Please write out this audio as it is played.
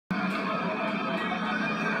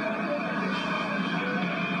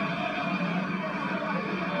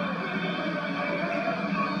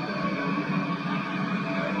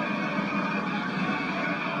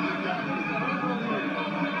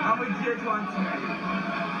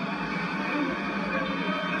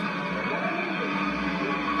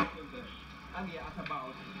Earlier at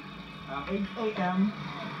about 8 a.m.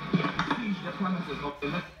 Siege the premises of the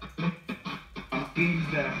against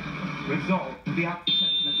the result, the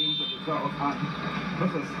application against the result, and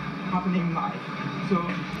this is happening live. So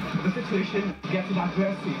the situation is getting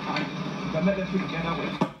aggressive, and the military together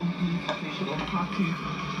with police officials had to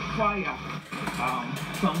fire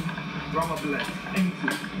some rubber bullets into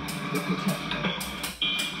the protesters.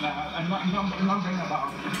 Numbering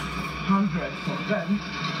about hundreds of them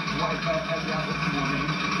right there earlier this morning,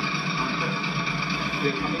 and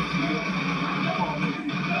they're coming to you from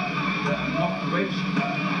the North Ridge,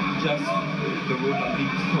 just the road that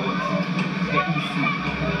leads towards the NDC.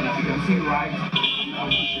 And as you can see right on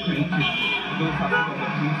the screen, those are some of the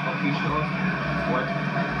police officials with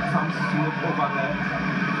some smoke over there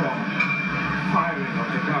from firing of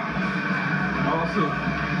the gun. And also,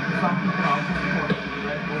 some people are also supporting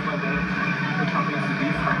right over there, which happens to be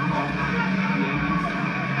some of the NDC.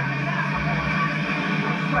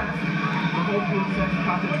 First, the whole process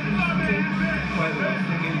started peacefully, where they were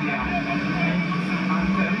singing their NDC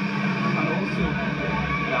anthem, and also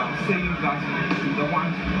saying that they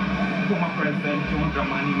want former President John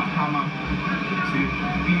Dramani Mahama to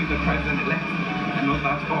be the president-elect, and not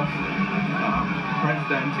that of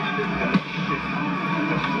President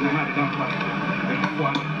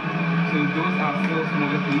So those are still some of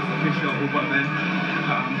the police officials over there.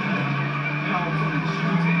 How some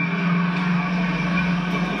shooting.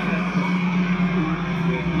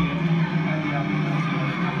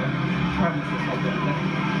 Premises of the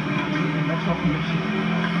Electoral Commission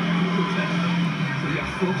protest. So we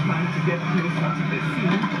are still trying to get closer to the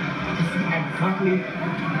scene to see exactly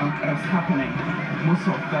what's happening. Most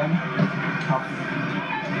of them have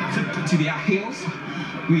to their heels.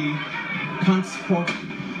 We can't spot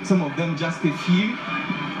some of them, just a few.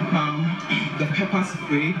 The pepper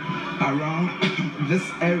spray around this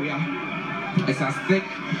area is as thick,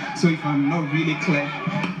 so if I'm not really clear,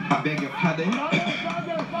 I beg your pardon.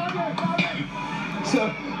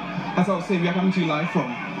 So, as I was saying, we are coming to you live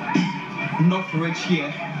from North Ridge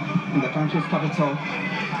here in the country's capital,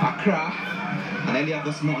 Accra. And earlier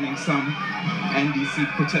this morning, some NDC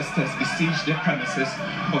protesters besieged the premises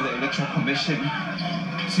of the Electoral Commission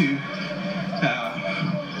to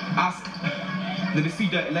ask the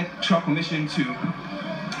besieged Electoral Commission to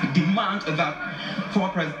demand that former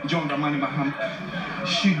President John Dramani Mahama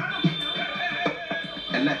should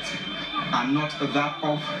elect and not that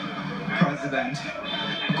of President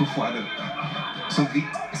Kufuor. So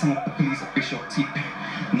some of the police officials,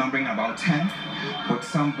 numbering about 10, with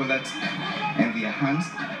some bullets in their hands.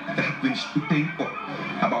 They have been shooting for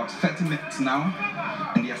about 30 minutes now,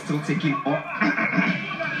 and they are still taking off.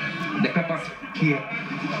 The pepper here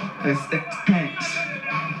is intense.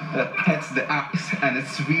 It hurts the eyes, and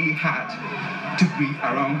it's really hard to breathe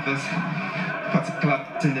around this particular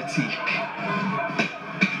vicinity.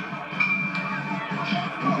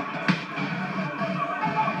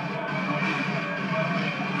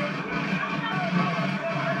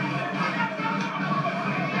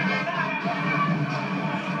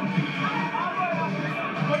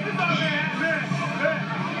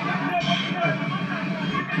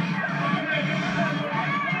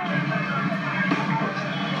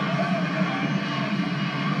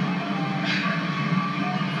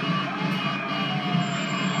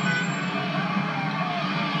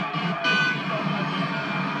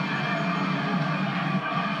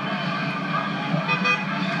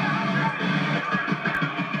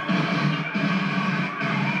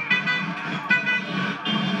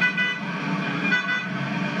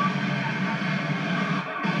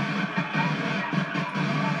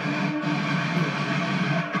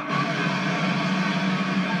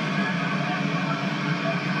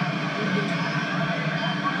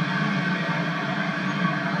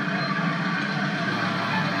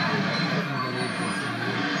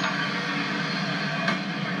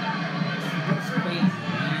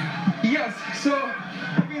 So,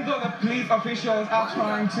 even though the police officials are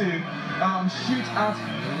trying to shoot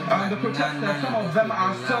at the protesters, some of them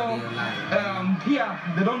are still here.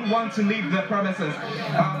 They don't want to leave the premises.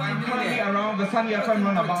 I'm currently around the Sunny FM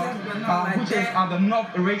runabout, which is at the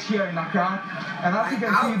North Ridge here in Accra. And as you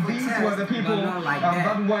can see, these were the people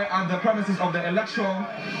that were at the premises of the Electoral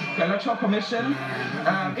Commission.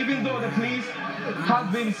 Even though the police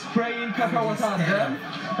have been spraying pepper water at them,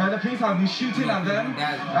 the police have been shooting at them.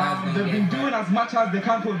 They've been doing as much as they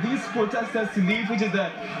can for these protesters to leave, which is the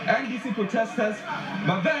NDC protesters.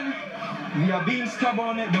 But then they are being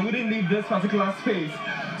stubborn. They wouldn't leave this particular space.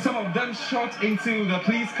 Some of them shot into the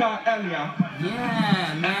police car earlier.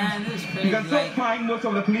 Yeah, man, this is crazy. can still find most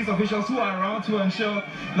of the police officials who are around to ensure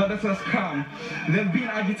that this has come. They've been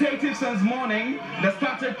agitative since morning. They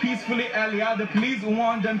started peacefully earlier. The police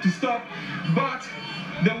want them to stop, but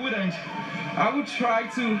they wouldn't. I would try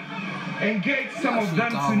to engage some of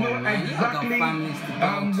them to know exactly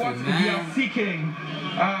what they are seeking.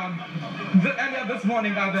 Earlier this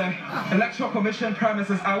morning at the Electoral Commission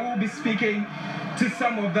premises, I will be speaking to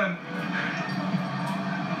some of them.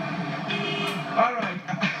 All right,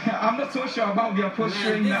 I'm not so sure about their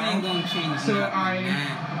posturing now, so I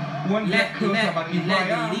won't get closer, but if I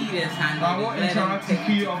am, I will interact with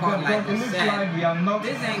few of them, because it looks like we are not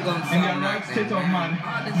in their right state of mind.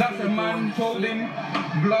 That's a man holding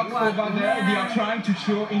blocks over there. They are trying to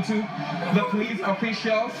throw into the police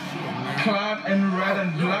officials clad in red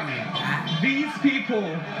and black. These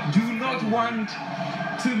people do not want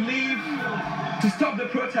to leave, to stop the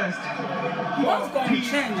protest. What's going to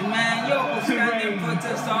change, man? Yo, standing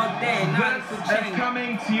protest all day. This is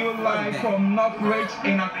coming to you live from Northridge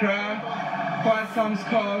in Accra, where some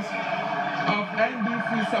scores of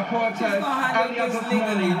NDC supporters earlier this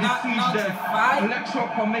morning besieged the Electoral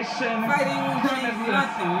Commission premises,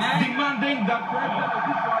 demanding that President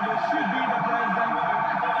Akufo-Addo should be the president.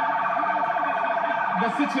 The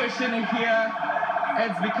situation here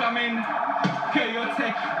is becoming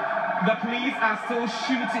chaotic. The police are still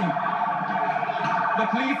shooting. The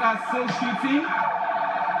police are still shooting.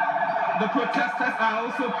 The protesters are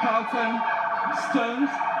also pelting stones.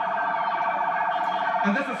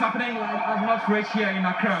 And this is happening live at Northridge here in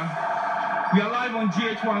Accra. We are live on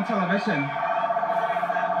GH1 television.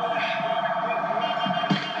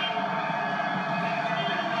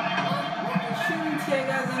 Shooting tear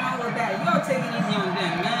gas and all of that. Y'all take it easy on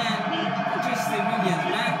them, man. They're just civilians,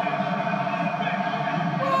 man.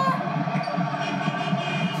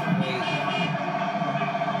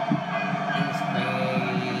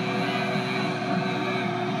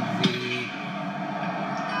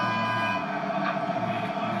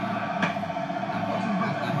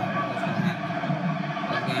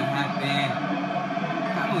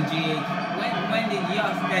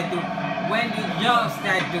 When did y'all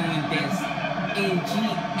start doing this in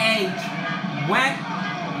GH? When?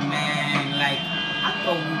 Man, like, I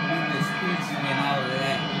thought we were peaceful and all of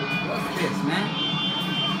that. What's this, man?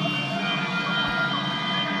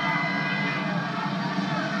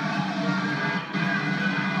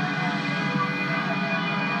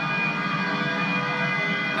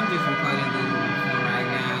 I'm just recording this phone right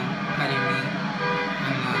now. Cutting me.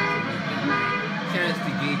 I'm not doing that. Shout out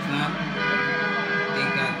to GH1. They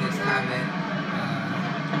got this habit.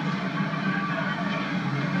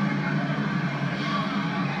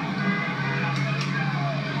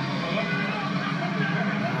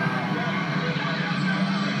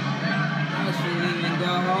 I should even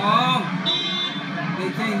go home. They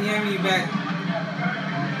can't hear me back.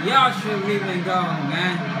 Y'all should leave and go home,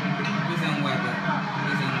 man. This ain't worth it.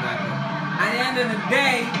 This ain't worth it. At the end of the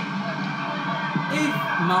day, if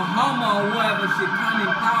Mahama or whoever should come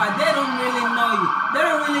in power, they don't really know you. They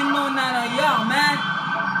don't really know none of y'all, man.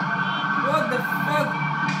 What the fuck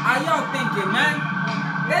are y'all thinking, man?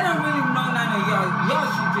 They don't really know none of y'all. Y'all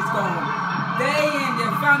should just go home. They and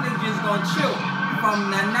their family just gonna chill.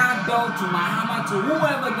 From Nanado to Mahama to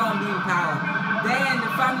whoever gonna be in power. They and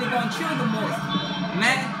the family gonna chill the most.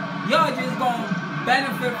 Man, y'all just gonna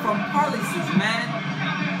benefit from policies, man.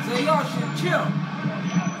 So y'all should chill.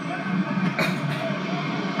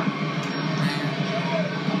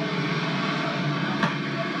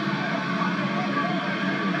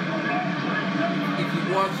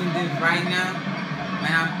 Watching this right now,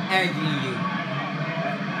 man, I'm urging you,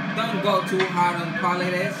 don't go too hard on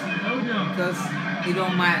politics, because it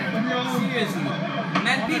don't matter. Seriously,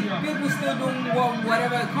 man, people still doing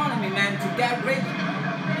whatever economy, man, to get rich,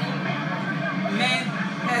 man,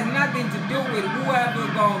 has nothing to do with whoever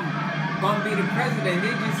gonna be the president.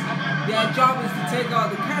 Their job is to take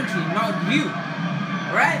out the country, not you,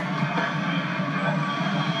 right?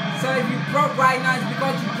 So if you broke right now, it's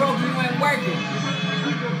because you broke, you ain't working.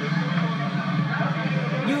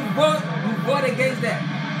 You vote against that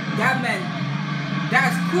government.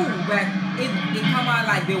 That's cool, but it come out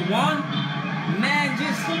like they won. Man,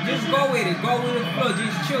 just go with it. Go with the flow.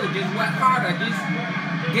 Just chill. Just work harder. Just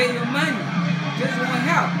get your money. Just want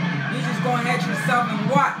help. You just gonna hurt yourself and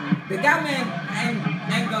what? The government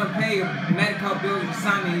ain't gonna pay your medical bills or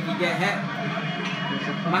something if you get hurt.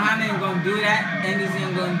 Mahama ain't gonna do that. NDC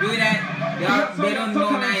ain't gonna do that. They don't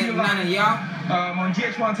know none of y'all. on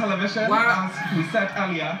GH1 television, as we said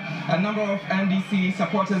earlier, a number of NDC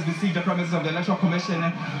supporters besieged the premises of the Electoral Commission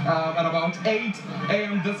at about 8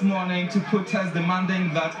 a.m. this morning to protest,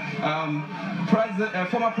 demanding that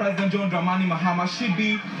former President John Dramani Mahama should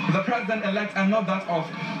be the president-elect and not that of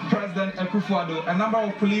President Akufo-Addo. A number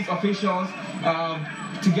of police officials,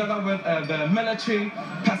 together with the military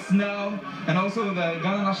personnel and also the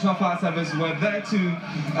Ghana National Fire Service, were there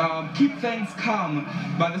to keep things calm.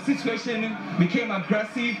 But the situation became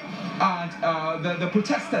aggressive, and the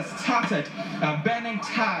protesters started burning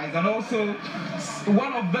tires, and also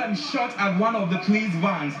one of them shot at one of the police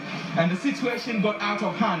vans, and the situation got out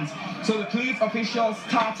of hand. So the police officials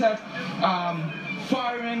started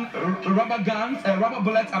firing rubber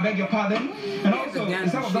bullets, I beg your pardon, and also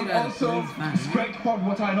some of them also sprayed hot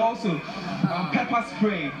water and also pepper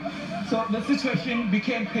spray. So the situation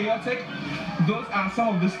became chaotic. Those are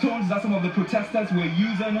some of the stones that some of the protesters were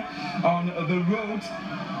using on the road.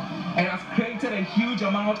 It has created a huge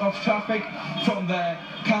amount of traffic from the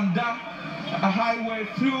Kanda highway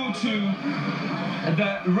through to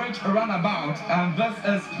the Ridge roundabout, and this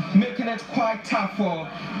is making it quite tough for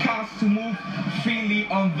cars to move freely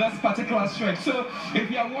on this particular stretch. So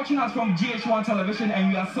if you are watching us from GH1 television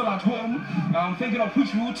and you are still at home thinking of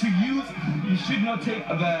which route to use, you should not take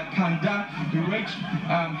the Kanda Ridge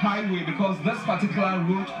highway, because this particular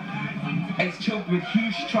route is choked with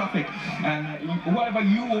huge traffic, and wherever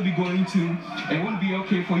you will be going to, it won't be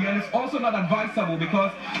okay for you. And it's also not advisable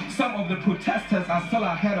because some of the protesters are still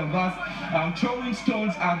ahead of us, throwing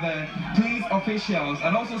stones at the police officials,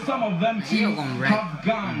 and also some of them too have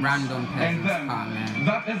guns in them.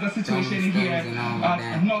 That is the situation here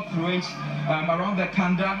at North Ridge, around the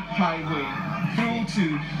Kanda Highway through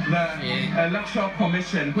to the Electoral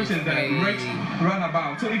Commission, which is the Ridge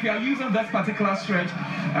roundabout. So if you are using this particular stretch,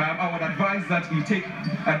 I would advise that you take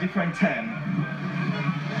a different turn.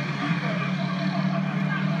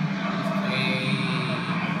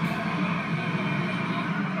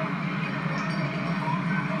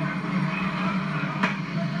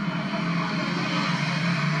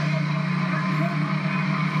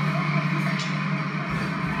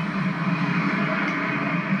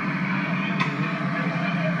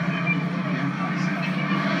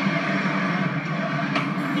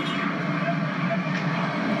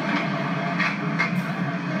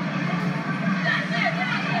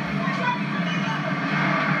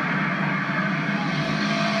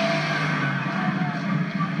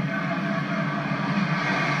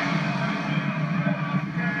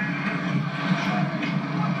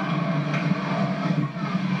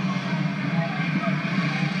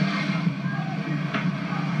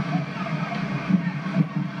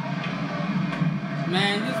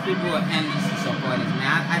 Man, these people are NDC supporters,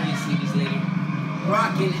 man. I just see this lady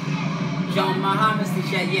rocking John Mahama's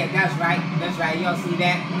t-shirt. Yeah, that's right. That's right. Y'all see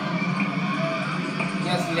that?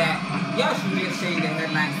 Y'all see that? Y'all should just change the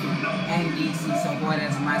headlines to NDC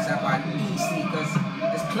supporters, myself, or EC, because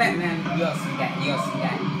it's clear, man. Y'all see that? Y'all see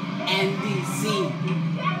that? NDC.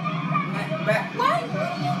 But what?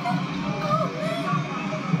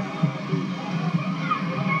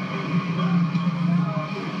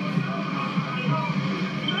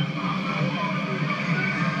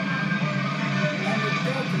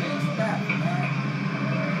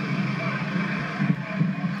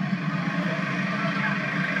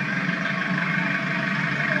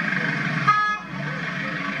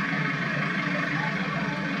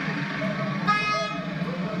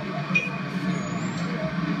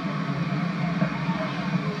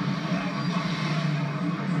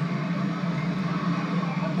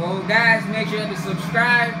 Well, guys, make sure to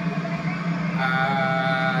subscribe.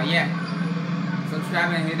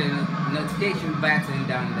 Subscribe and hit the notification button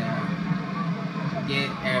down there. Get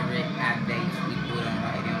every update we put on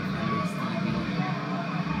right on funbasetv.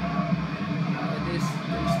 This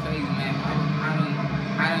crazy, man.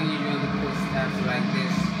 I don't usually put stuff like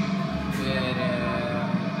this, but I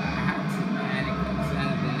have to, man. It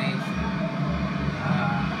concerns the nation.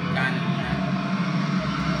 Kind of, man.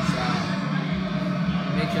 So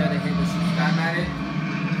make sure to hit the subscribe button.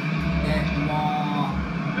 Get more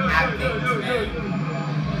updates, man.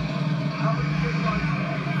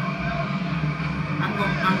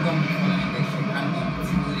 I'm gonna be following this shit. I'm gonna be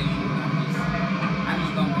smoothing. I'm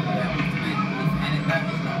just gonna be there, man. If anything,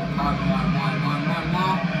 just gonna call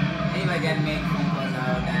more. Anybody gotta make phone calls out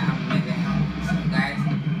of that, I'm gonna make it happen. So, guys,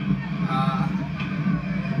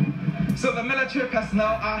 So the military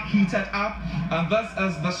personnel are heated up, and this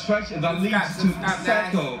is the stretch that leads to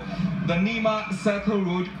Circle, the Nima Circle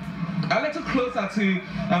Road, a little closer to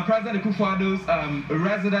President Akufo-Addo's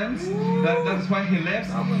residence. That's where he lives.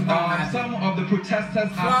 Some of the protesters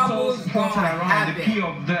are so spotted around, the few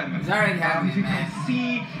of them. If you can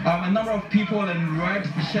see a number of people in red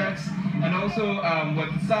shirts and also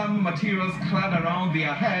with some materials clad around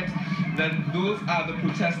their heads, then those are the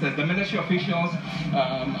protesters. The military officials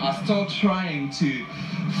are still trying to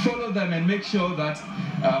follow them and make sure that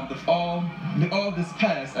they all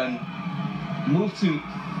disperse and move to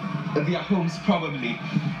their homes probably.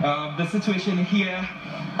 The situation here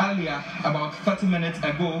earlier, about 30 minutes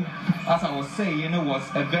ago, as I was saying, it was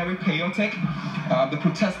very chaotic. The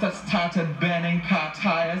protesters started burning car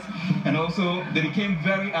tires and also they became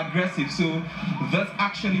very aggressive. So this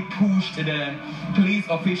actually pushed the police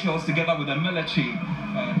officials together with the military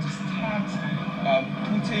to start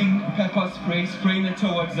putting pepper spray, spraying it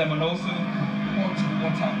towards them, and also hot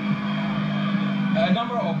water. A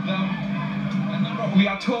number of them, we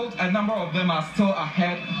are told a number of them are still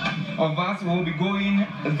ahead of us. We'll be going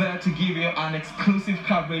there to give you an exclusive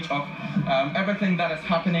coverage of everything that is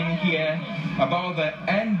happening here about the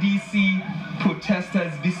NDC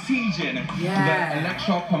protesters besieging the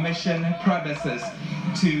Electoral Commission premises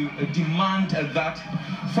to demand that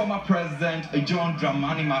former President John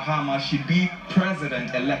Dramani Mahama should be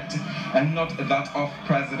president-elect and not that of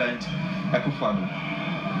President Akufo-Addo.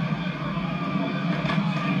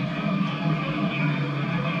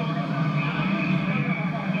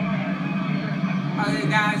 Okay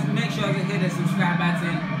guys, make sure to hit the subscribe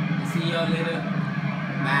button. See you later.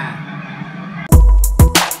 Bye.